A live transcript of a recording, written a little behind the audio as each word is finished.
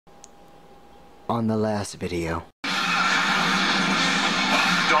on the last video.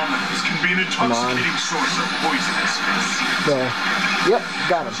 Dominance can be an intoxicating source of poisonous disease. There. Yep,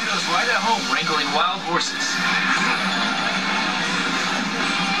 got him. She does right at home wrangling wild horses.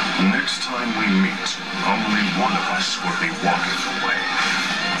 Next time we meet, only one of us will be walking away.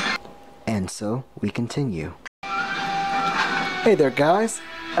 And so, we continue. Hey there guys,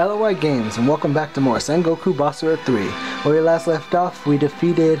 LOI Games, and welcome back to more Sengoku Basara 3. Where we last left off, we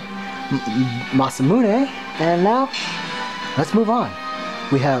defeated Masamune, and now, let's move on.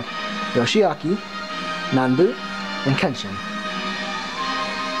 We have Yoshiaki, Nanbu, and Kenshin.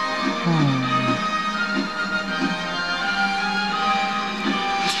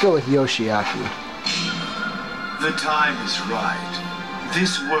 Let's go with Yoshiaki. The time is right.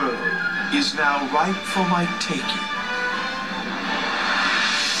 This world is now ripe for my taking.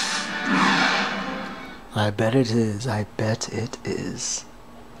 I bet it is. I bet it is.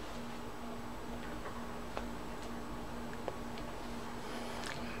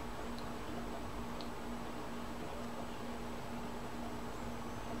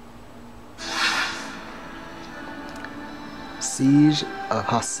 Siege of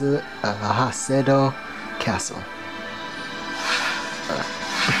Hasedo Castle.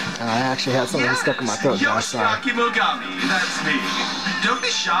 I actually had something stuck in my throat, guys. Sorry. Yoshiaki Mogami, that's me. Don't be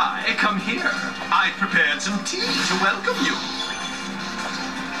shy. Come here. I prepared some tea to welcome you.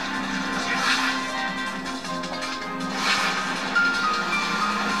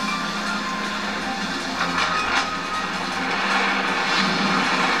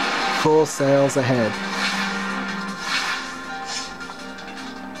 Full sails ahead.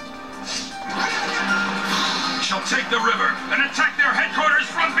 Shall take the river and attack their headquarters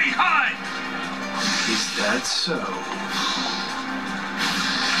from behind! Is that so?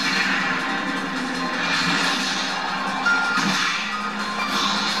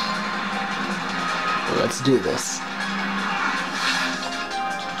 Let's do this.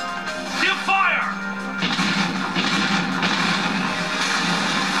 Give fire!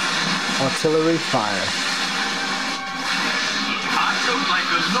 Artillery fire. I don't like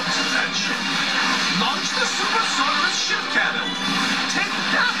the looks of that ship. Launch the super sonorous ship cannon. Take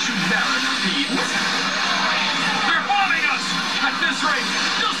that, you mariner fiends. They're bombing us! At this rate,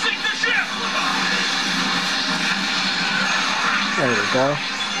 you'll sink the ship! There we go.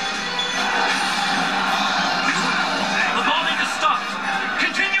 The bombing is stopped!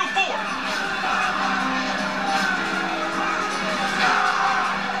 Continue forward!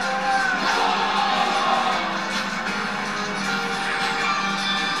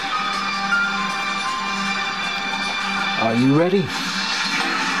 Are you ready?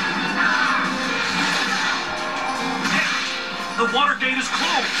 The water gate is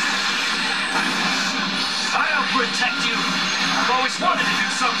closed! I'll protect you! I've always wanted to do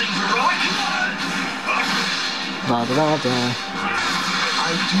something heroic! Da da da da.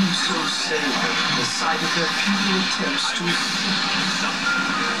 I do so savor the sight of their futile attempts to escape.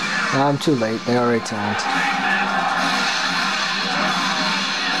 I'm too late. They already turned.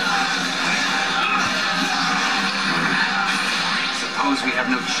 Suppose we have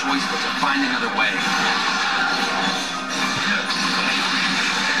no choice but to find another way.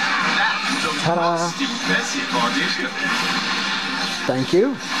 Ta-da! Most impressive audition. Thank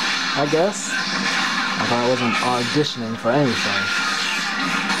you, I guess. I thought I wasn't auditioning for anything.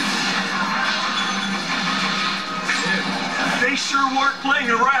 They sure weren't playing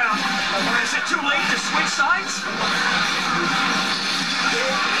around. Is it too late to switch sides?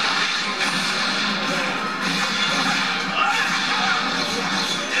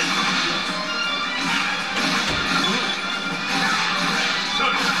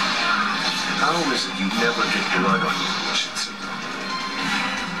 How is it you never get blood on you, Yoshitsugu?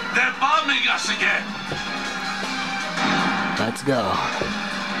 They're bombing us again. Let's go.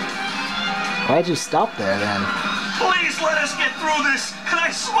 Why'd you stop there then? Please let us get through this, and I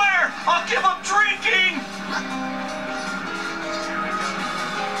swear I'll give up drinking.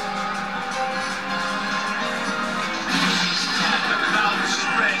 The crowd is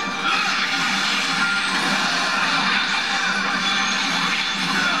spread.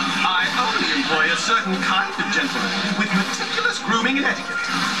 I only employ a certain kind of gentleman with meticulous grooming and etiquette.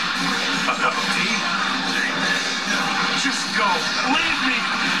 Just go. Leave me.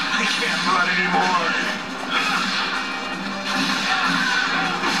 I can't run anymore.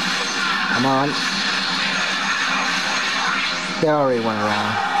 Come on. They already went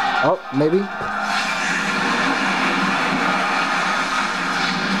around. Oh, maybe?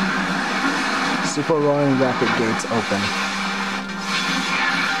 Super Roaring Rapid gates open.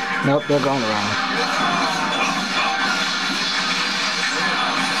 Nope, they're going around.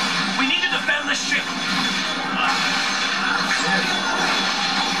 We need to defend the ship.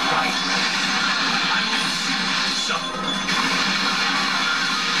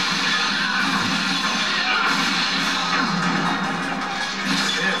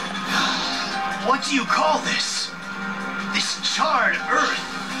 What do you call this? This charred earth?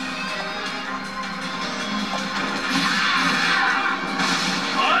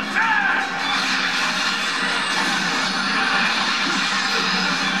 Attack!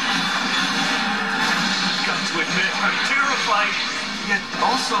 Got to admit, I'm terrified, yet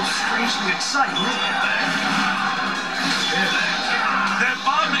also strangely excited. They're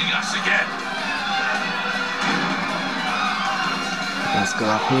bombing us again. Let's go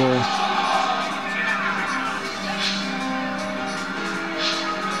up here.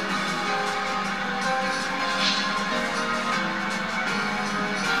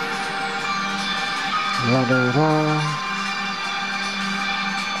 La da da.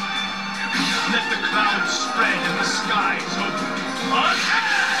 Let the clouds spread and the skies open.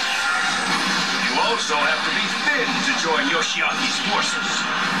 You also have to be thin to join Yoshiaki's forces.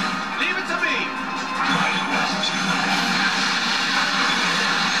 Leave it to me.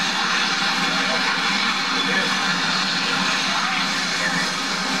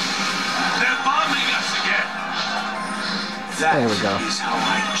 They're bombing us again. There we go. That is how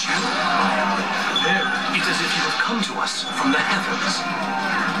I channel my ability. It's as if you have come to us from the heavens.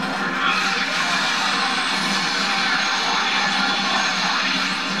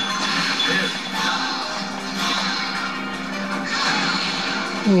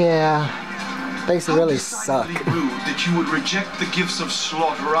 Yeah, they really How suck. decidedly rude that you would reject the gifts of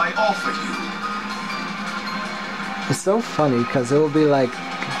slaughter I offer you. It's so funny because it will be like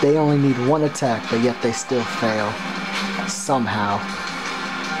they only need one attack, but yet they still fail somehow.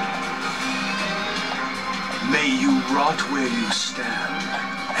 May you rot where you stand,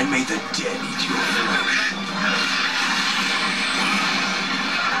 and may the dead eat your flesh.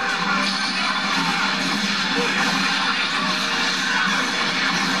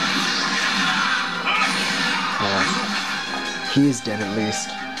 He's dead at least.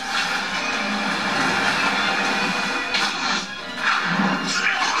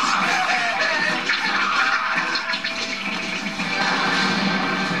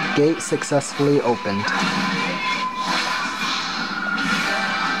 Gate successfully opened.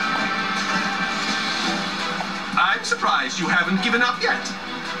 I'm surprised you haven't given up yet.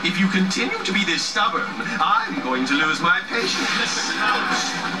 If you continue to be this stubborn, I'm going to lose my patience.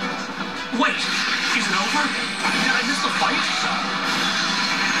 Wait, is it over? Did I miss the fight?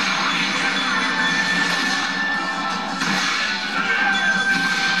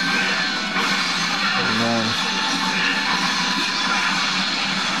 Man.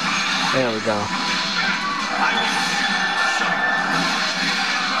 There we go.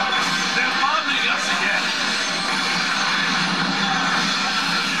 They're bombing us again.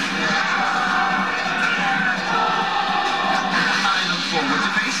 I look forward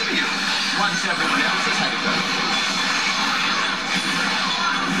to facing you once everyone else has had a go.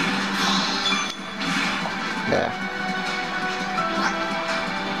 Yeah.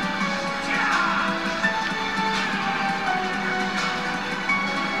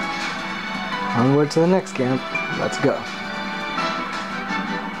 Onward to the next camp. Let's go.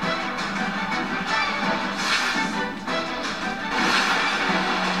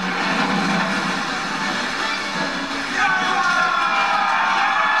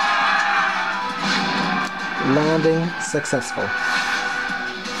 Landing successful.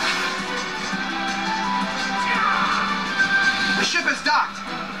 The ship is docked.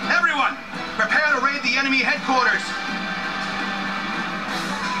 Everyone, prepare to raid the enemy headquarters.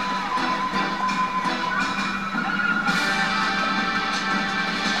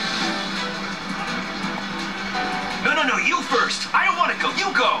 No, you first. I don't want to go.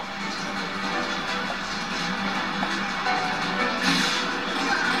 You go.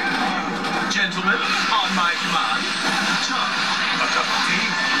 Gentlemen, on my command, charge. A cup of tea?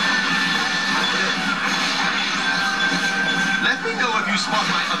 Let me know if you spot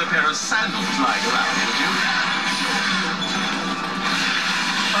my other pair of sandals lying around, would you?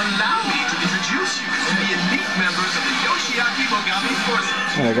 Allow me to introduce you to the elite members of the Yoshiaki Mogami forces.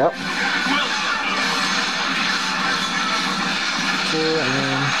 There we go. Well,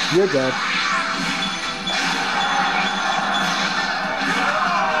 And you're dead.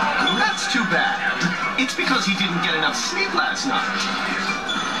 that's too bad. It's because he didn't get enough sleep last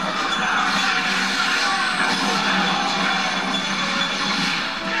night.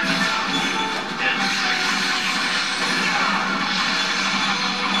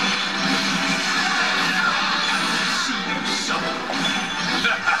 See you, son.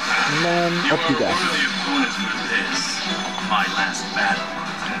 And then up you go. Worthy opponents for this. My last battle.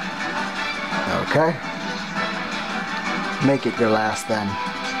 Okay. Make it your last then.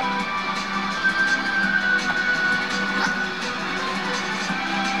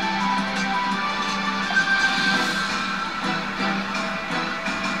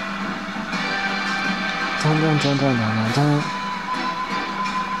 dun, dun, dun, dun, dun.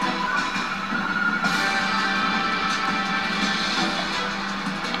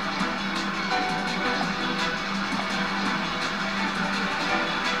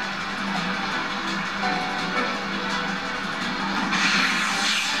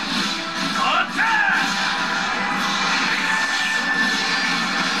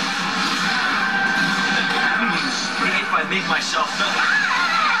 Make myself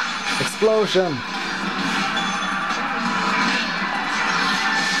Explosion!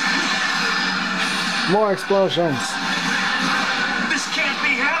 More explosions! This can't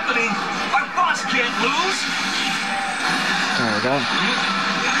be happening! Our boss can't lose! There we go.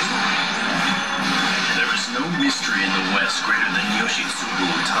 There is no mystery in the West greater than Yoshitsugu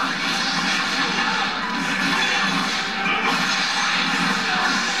Otani.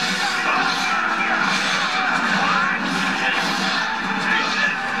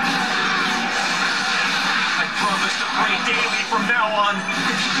 Daily from now on,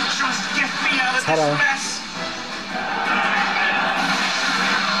 if you could just get me out of this mess.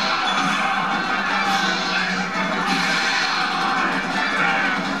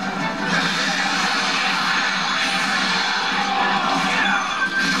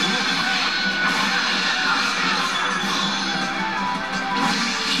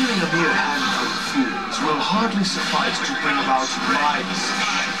 Killing a mere handful of fools will hardly suffice to bring about my decision.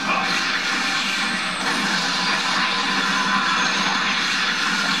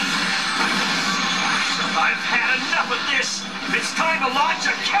 I've had enough of this! It's time to launch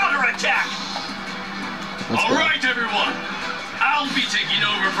a counterattack! All right, everyone! I'll be taking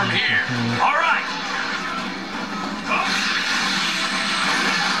over from here. All right!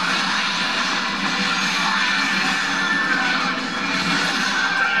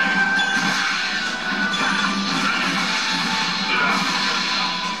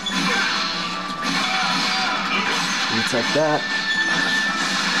 You take that.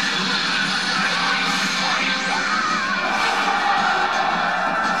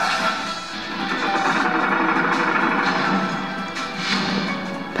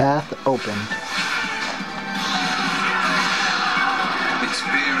 Path opened. It's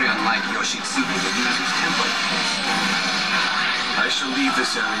very unlike Yoshitsugu to lose his temper. I shall leave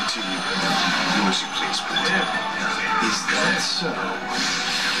this area to you. Do as you please, Brett. Is that so?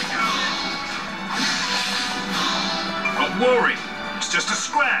 Don't worry. It's just a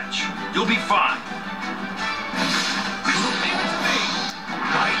scratch. You'll be fine.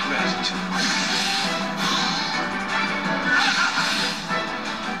 My gratitude.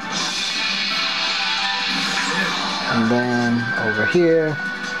 And then over here.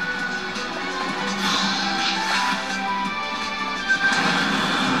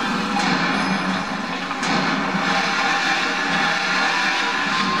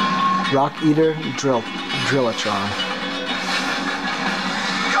 Rock Eater Drillatron.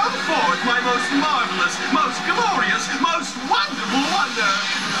 Come forth, my most marvelous, most glorious, most wonderful wonder!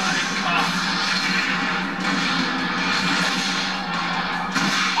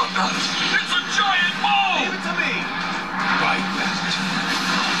 It's a giant mole! Give it to me! My gratitude.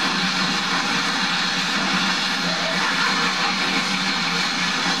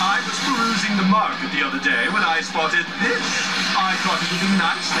 I was perusing the market the other day when I spotted this. I thought it would be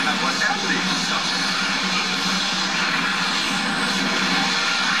nice to have one healthy.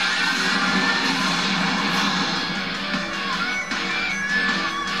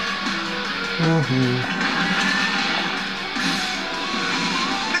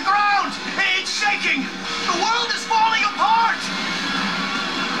 The ground! It's shaking! The world is falling apart!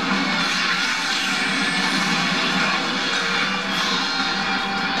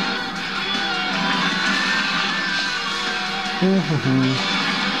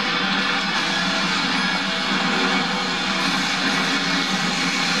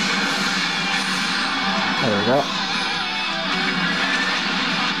 There we go.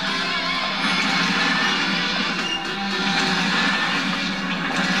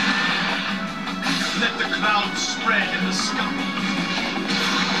 Let the clouds spread in the sky.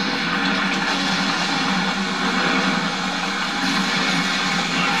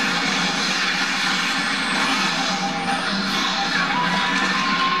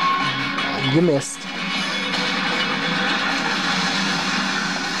 You missed.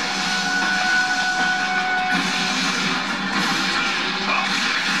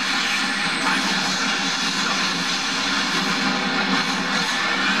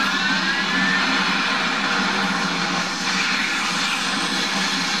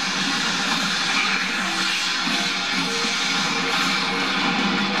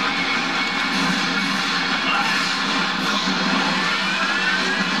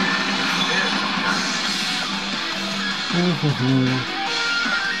 No,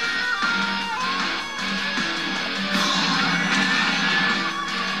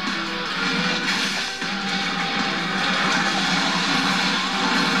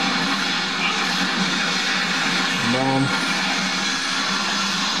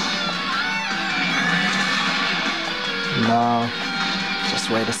 just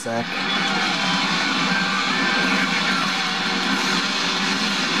wait a sec.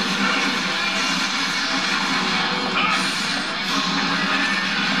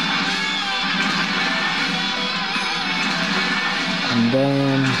 And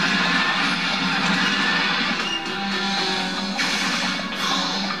then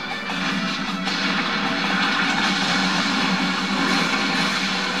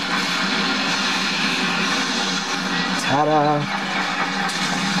ta-da!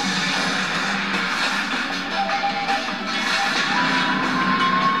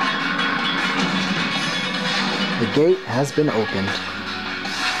 The gate has been opened.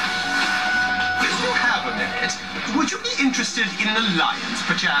 If you have a minute, would you be interested in an alliance,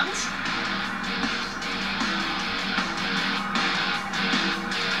 perchance?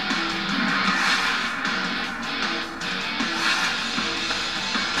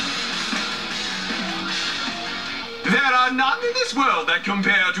 There are none in this world that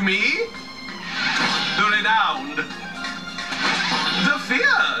compare to me. The renowned, the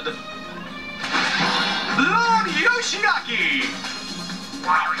feared, Lord Yoshiaki.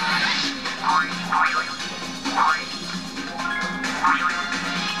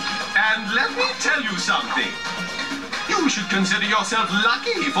 And let me tell you something. You should consider yourself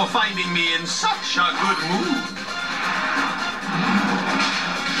lucky for finding me in such a good mood.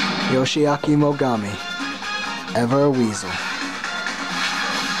 Yoshiaki Mogami. Ever a weasel.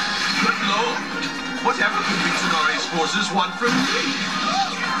 Good Lord, whatever could Mitsunare's forces want from me?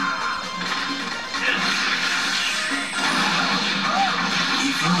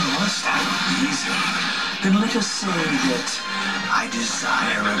 If you must have a reason, then let us say that I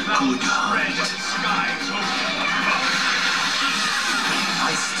desire a good hunt.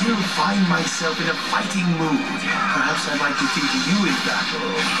 I still find myself in a fighting mood. Perhaps I'd like to think you in battle,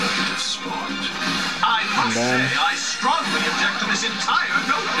 a bit of sport. I must say, I strongly object to this entire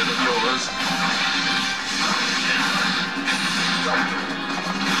notion of yours.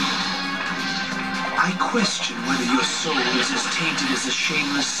 I question whether your soul is as tainted as a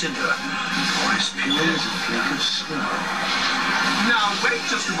shameless sinner, or as pure as a flake of snow. Now, wait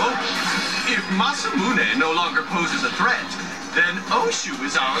just a moment. If Masamune no longer poses a threat, then Oshu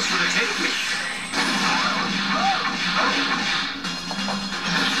is ours for the taking.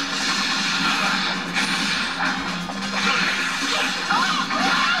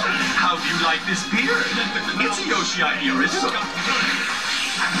 How do you like this beard? It's a Yoshi original.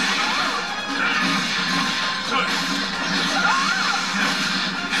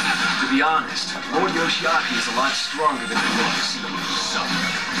 To be honest, Lord Yoshiaki is a lot stronger than he looks.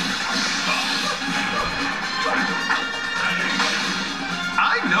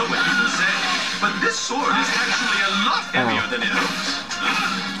 I know what you will say, but this sword is actually a lot heavier than it looks.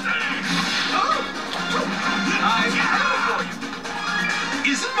 I'm here for you.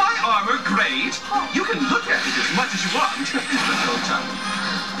 Isn't my armor great? You can look at it as much as you want, but no time.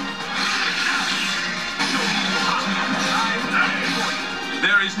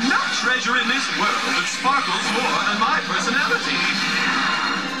 There is no treasure in this world that sparkles more than my personality.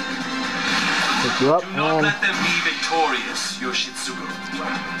 Pick you up, Do not man. let them be victorious, Yoshitsugu.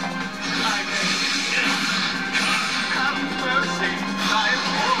 Have mercy,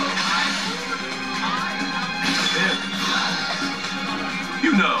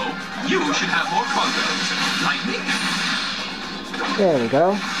 You know, you should have more confidence, like me. There we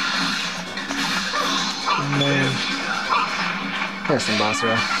go. And then there's some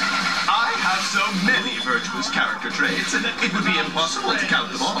Basara. I have so many virtuous character traits, and it would be impossible to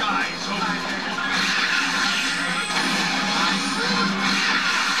count them all.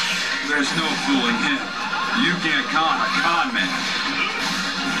 There's no fooling him. You can't con a con man.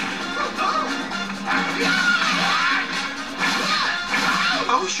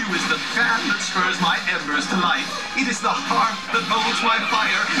 Oshu is the fan that spurs my embers to life. It is the hearth that holds my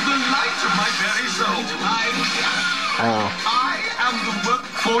fire, the light of my very soul. I am the work.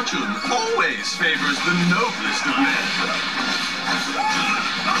 Fortune always favors the noblest of men.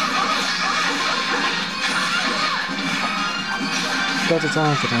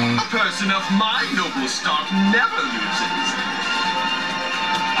 A person of my noble stock never loses.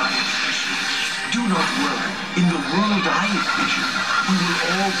 Do not worry. In the world I envision, we will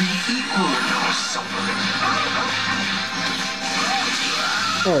all be equal in our suffering.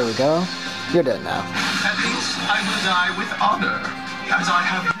 There we go. You're dead now. At least I will die with honor, as I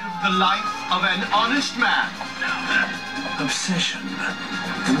have lived the life of an honest man. Obsession.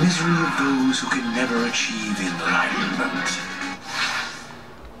 The misery of those who can never achieve enlightenment.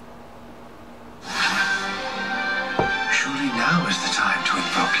 Surely now is the time to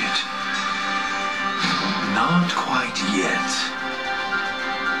invoke it. Not quite yet.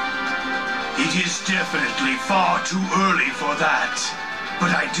 It is definitely far too early for that. But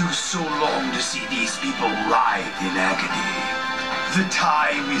I do so long to see these people writhe in agony. The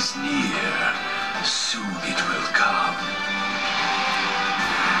time is near. Soon it will come.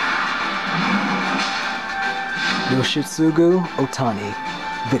 Yoshitsugu Otani.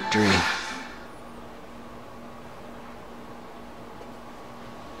 Victory.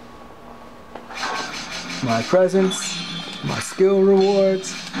 My presents, my skill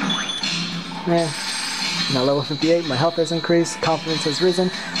rewards. Now level 58, my health has increased, confidence has risen,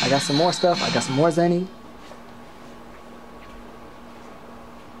 I got some more stuff, I got some more Zenny.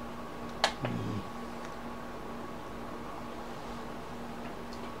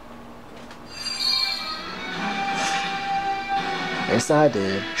 Yes, I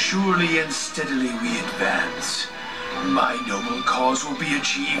did. Surely and steadily we advance. My noble cause will be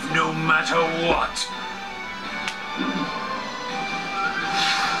achieved no matter what.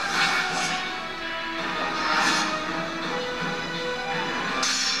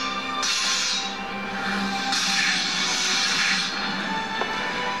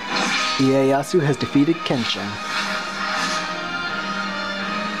 Ieyasu has defeated Kenshin.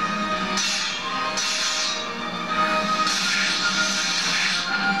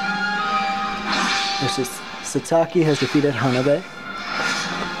 Sataki has defeated Hanabe.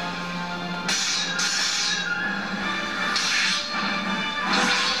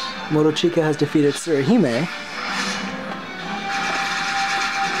 Morochika has defeated Tsuruhime.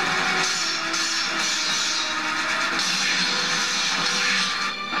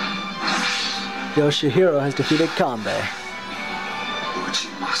 Yoshihiro has defeated Kanbei.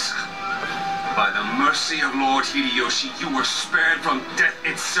 Ujimasa, by the mercy of Lord Hideyoshi, you were spared from death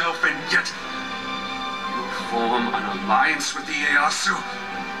itself, and yet you form an alliance with the Ieyasu?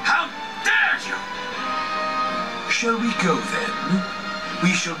 How dare you! Shall we go then?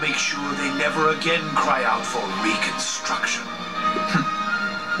 We shall make sure they never again cry out for reconstruction.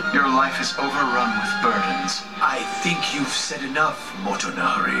 Your life is overrun with burdens. I think you've said enough,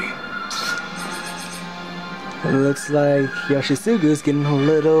 Motonari. It looks like Yoshitsugu's getting a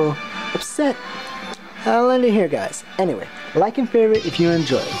little upset. I'll end it here, guys. Anyway, like and favorite if you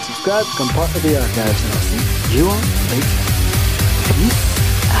enjoyed. Subscribe, become part of the archives, and I'll see you all later. Peace.